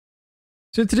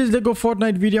So in today's Lego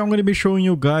Fortnite video, I'm going to be showing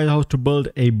you guys how to build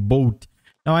a boat.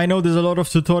 Now I know there's a lot of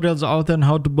tutorials out there on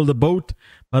how to build a boat,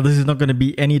 but this is not going to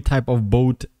be any type of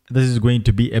boat. This is going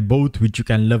to be a boat which you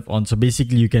can live on. So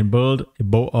basically you can build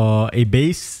a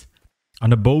base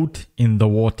on a boat in the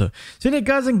water. So anyway,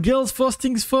 guys and girls, first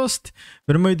things first,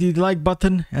 remember the like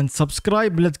button and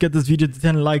subscribe. Let's get this video to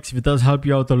 10 likes if it does help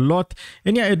you out a lot.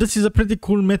 And yeah, this is a pretty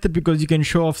cool method because you can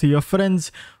show off to your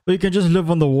friends, or you can just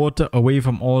live on the water away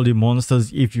from all the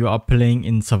monsters if you are playing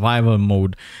in survival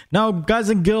mode. Now guys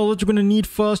and girls, what you're going to need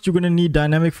first, you're going to need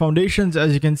dynamic foundations.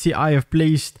 As you can see, I have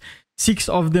placed 6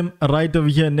 of them right over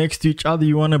here next to each other.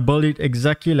 You want to build it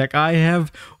exactly like I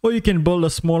have, or you can build a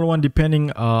small one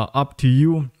depending up to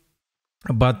you.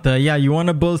 But yeah, you want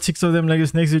to build 6 of them like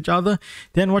this next to each other.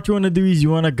 Then what you want to do is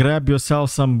you want to grab yourself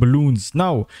some balloons.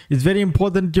 Now it's very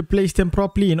important to place them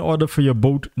properly in order for your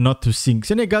boat not to sink.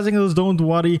 So anyway, guys and girls, don't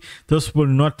worry, this will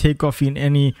not take off in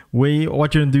any way.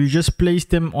 What you're going to do is just place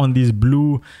them on these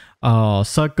blue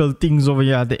circle things over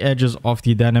here at the edges of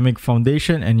the dynamic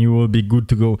foundation, and you will be good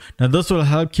to go. Now this will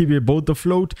help keep your boat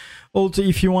afloat. Also,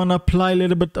 if you want to apply a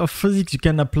little bit of physics, you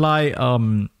can apply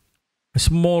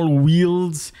small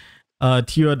wheels to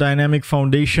your dynamic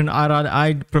foundation.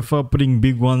 I'd prefer putting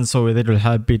big ones so that will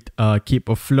help it keep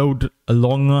afloat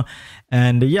longer.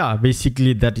 And yeah,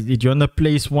 basically that is it. You want to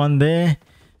place one there,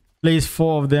 place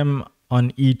 4 of them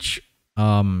on each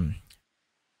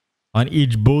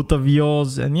boat of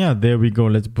yours, and yeah, there we go.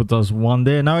 Let's put us one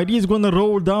there. Now it is going to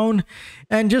roll down,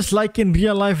 and just like in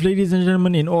real life, ladies and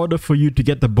gentlemen, in order for you to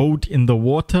get the boat in the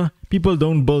water, people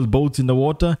don't build boats in the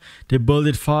water. They build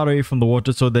it far away from the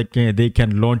water so they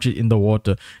can launch it in the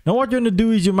water. Now what you're going to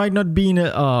do is you might not be in a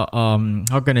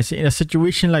how can I say, in a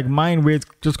situation like mine where it's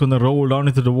just going to roll down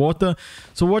into the water.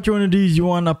 So what you want to do is you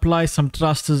want to apply some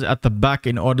thrusters at the back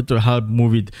in order to help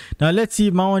move it. Now let's see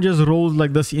if my one just rolls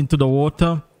like this into the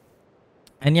water.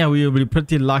 And yeah, we will be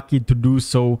pretty lucky to do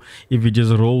so if it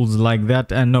just rolls like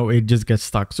that. And no, it just gets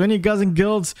stuck. So anyway, guys and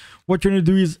girls, what you're going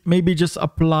to do is maybe just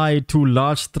apply 2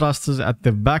 large thrusters at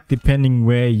the back, depending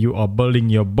where you are building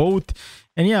your boat.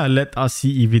 And yeah, let us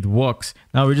see if it works.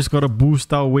 Now we just got to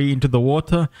boost our way into the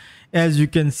water. As you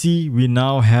can see, we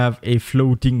now have a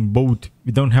floating boat.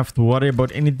 We don't have to worry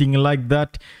about anything like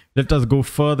that. Let us go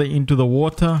further into the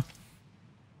water.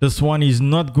 This one is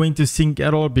not going to sink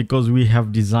at all because we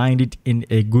have designed it in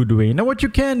a good way. Now what you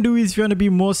can do is, if you want to be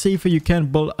more safer, you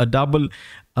can build a double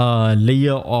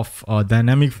layer of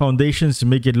dynamic foundations to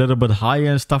make it a little bit higher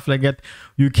and stuff like that.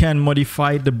 You can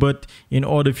modify it a bit in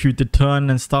order for you to turn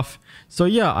and stuff. So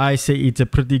yeah, I say it's a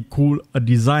pretty cool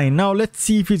design. Now let's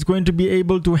see if it's going to be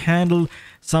able to handle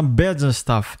some beds and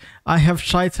stuff. I have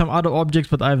tried some other objects,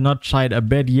 but I have not tried a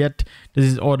bed yet. This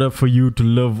is in order for you to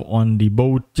live on the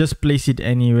boat. Just place it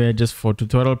anywhere just for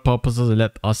tutorial purposes.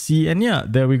 Let us see. And yeah,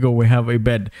 there we go, we have a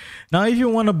bed. Now if you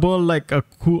want to build like a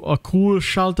cool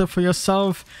shelter for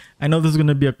yourself, I know this is going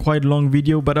to be a quite long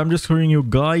video, but I'm just showing you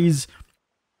guys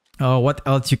what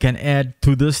else you can add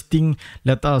to this thing.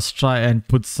 Let us try and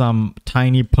put some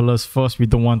tiny pillars first. We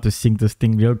don't want to sink this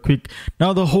thing real quick.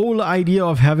 Now the whole idea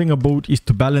of having a boat is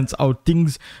to balance out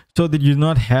things so that you do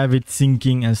not have it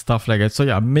sinking and stuff like that. So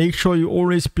yeah, make sure you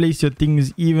always place your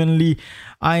things evenly.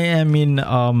 I am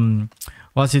in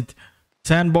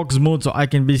sandbox mode, so I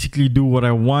can basically do what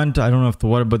I want. I don't have to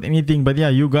worry about anything. But yeah,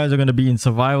 you guys are going to be in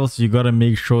survival, so you got to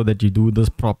make sure that you do this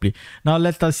properly. Now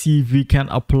let us see if we can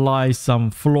apply some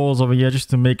floors over here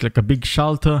just to make like a big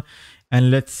shelter,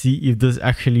 and let's see if this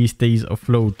actually stays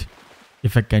afloat.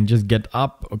 If I can just get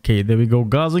up. Okay, there we go,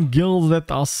 guys and girls.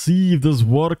 Let us see if this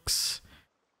works.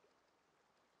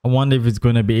 I wonder if it's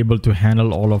going to be able to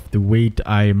handle all of the weight.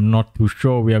 I am not too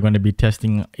sure. We are going to be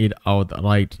testing it out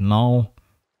right now.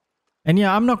 And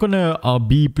yeah, I'm not gonna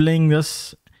be playing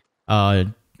this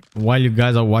while you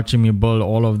guys are watching me build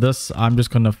all of this. I'm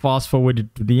just gonna fast forward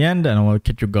it to the end, and I will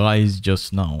catch you guys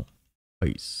just now.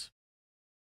 Peace.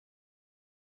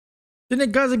 Then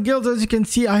guys and girls, as you can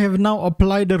see, I have now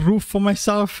applied a roof for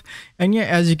myself. And yeah,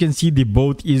 as you can see, the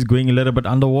boat is going a little bit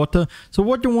underwater. So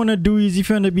what you want to do is, if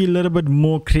you want to be a little bit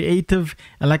more creative,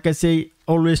 and like I say,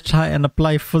 always try and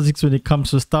apply physics when it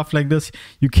comes to stuff like this,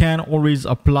 you can always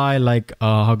apply like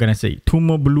how can I say, 2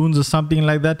 more balloons or something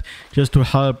like that, just to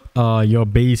help your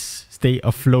base stay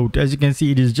afloat. As you can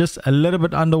see, it is just a little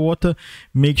bit underwater.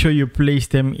 Make sure you place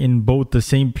them in both the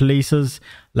same places.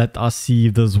 Let us see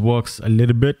if this works a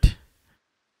little bit.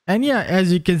 And yeah,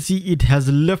 as you can see, it has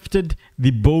lifted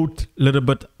the boat a little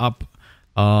bit up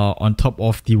on top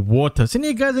of the water. So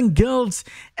anyway, guys and girls,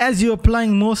 as you're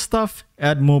applying more stuff,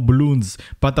 add more balloons,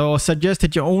 but I will suggest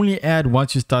that you only add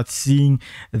once you start seeing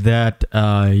that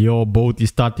your boat is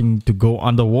starting to go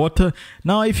underwater.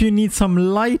 Now if you need some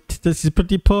light, this is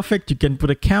pretty perfect. You can put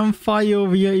a campfire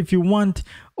over here if you want,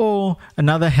 or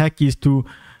another hack is to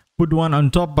put one on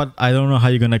top, but I don't know how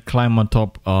you're gonna climb on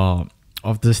top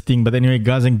of this thing. But anyway,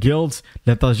 guys and girls,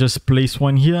 let us just place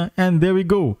one here, and there we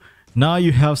go. Now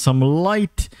you have some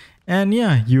light, and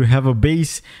yeah, you have a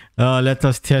base. Let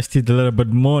us test it a little bit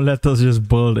more. Let us just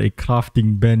build a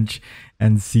crafting bench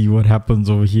and see what happens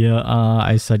over here.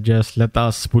 I suggest let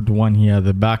us put one here at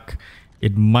the back.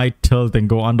 It might tilt and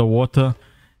go underwater.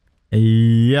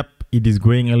 Yep, it is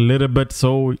going a little bit,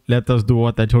 so let us do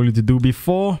what I told you to do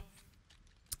before.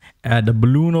 Add a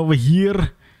balloon over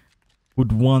here,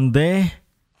 put one there,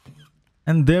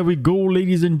 and there we go,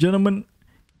 ladies and gentlemen.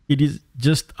 It is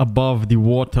just above the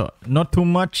water, not too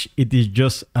much, it is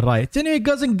just right. Anyway,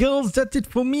 guys and girls, that's it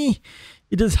for me.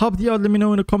 It has helped you out. Let me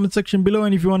know in the comment section below,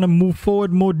 and if you want to move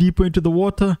forward more deeper into the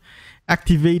water,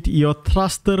 activate your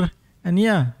thruster. And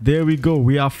yeah, there we go.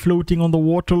 We are floating on the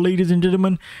water, ladies and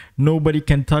gentlemen. Nobody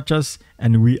can touch us,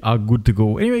 and we are good to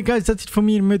go. Anyway, guys, that's it for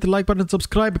me. Remember to like button and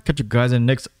subscribe. Catch you guys in the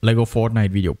next Lego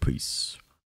Fortnite video. Peace.